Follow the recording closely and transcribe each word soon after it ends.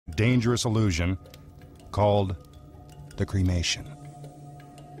dangerous illusion called the cremation.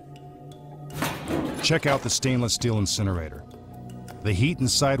 Check out the stainless steel incinerator. The heat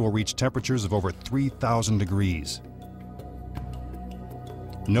inside will reach temperatures of over 3,000 degrees.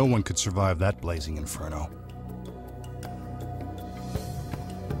 No one could survive that blazing inferno.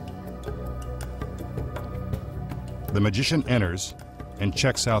 The magician enters and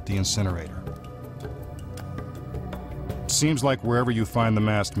checks out the incinerator. Seems like wherever you find the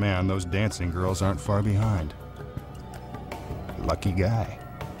masked man, those dancing girls aren't far behind. Lucky guy.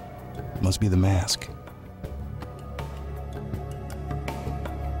 Must be the mask.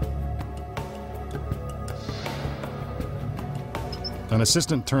 An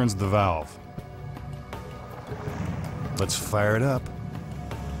assistant turns the valve. Let's fire it up.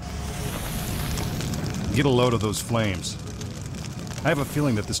 Get a load of those flames. I have a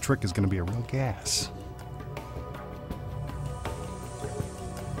feeling that this trick is going to be a real gas.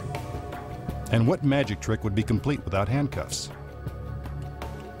 And what magic trick would be complete without handcuffs?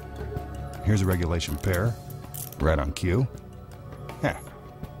 Here's a regulation pair, right on cue.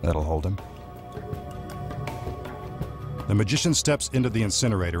 That'll hold him. The magician steps into the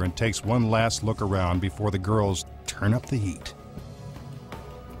incinerator and takes one last look around before the girls turn up the heat.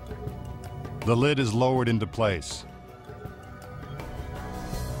 The lid is lowered into place.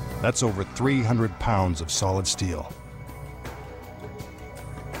 That's over 300 pounds of solid steel.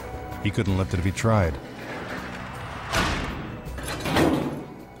 He couldn't lift it if he tried.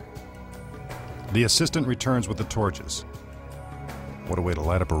 The assistant returns with the torches. What a way to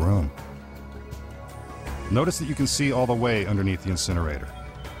light up a room. Notice that you can see all the way underneath the incinerator.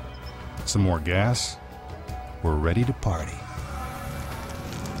 Some more gas. We're ready to party.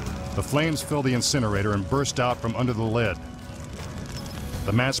 The flames fill the incinerator and burst out from under the lid.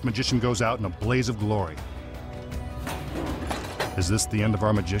 The masked magician goes out in a blaze of glory. Is this the end of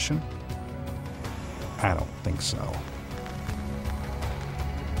our magician? I don't think so.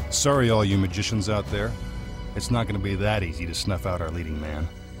 Sorry, all you magicians out there. It's not going to be that easy to snuff out our leading man.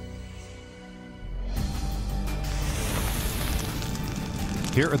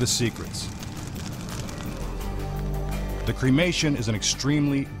 Here are the secrets. The cremation is an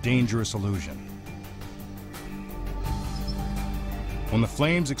extremely dangerous illusion. When the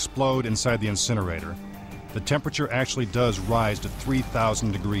flames explode inside the incinerator, the temperature actually does rise to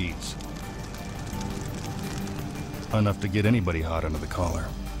 3,000 degrees. Enough to get anybody hot under the collar.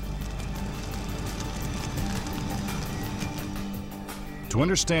 To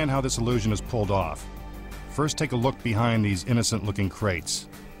understand how this illusion is pulled off, first take a look behind these innocent-looking crates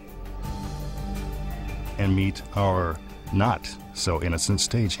and meet our not-so-innocent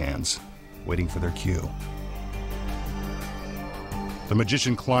stagehands waiting for their cue. The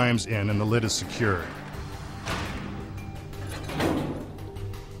magician climbs in and the lid is secured.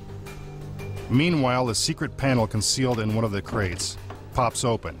 Meanwhile, a secret panel concealed in one of the crates pops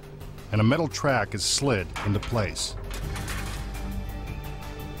open, and a metal track is slid into place.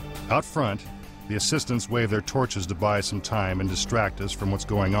 Out front, the assistants wave their torches to buy some time and distract us from what's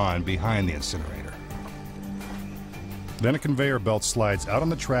going on behind the incinerator. Then a conveyor belt slides out on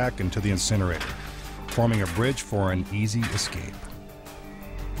the track into the incinerator, forming a bridge for an easy escape.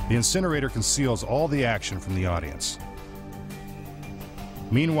 The incinerator conceals all the action from the audience.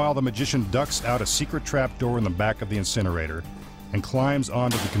 Meanwhile, the magician ducks out a secret trapdoor in the back of the incinerator and climbs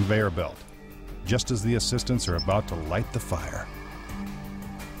onto the conveyor belt, just as the assistants are about to light the fire.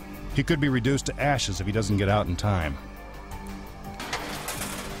 He could be reduced to ashes if he doesn't get out in time.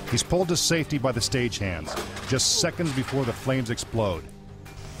 He's pulled to safety by the stagehands, just seconds before the flames explode.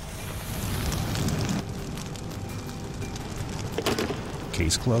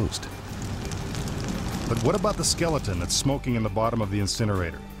 Case closed. But what about the skeleton that's smoking in the bottom of the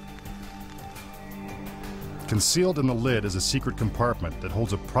incinerator? Concealed in the lid is a secret compartment that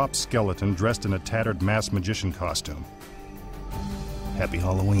holds a prop skeleton dressed in a tattered masked magician costume. Happy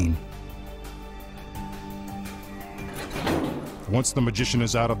Halloween. Once the magician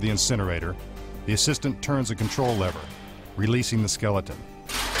is out of the incinerator, the assistant turns a control lever, releasing the skeleton.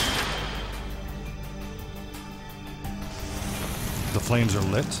 The flames are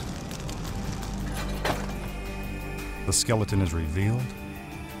lit. The skeleton is revealed.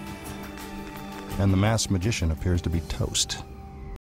 And the masked magician appears to be toast.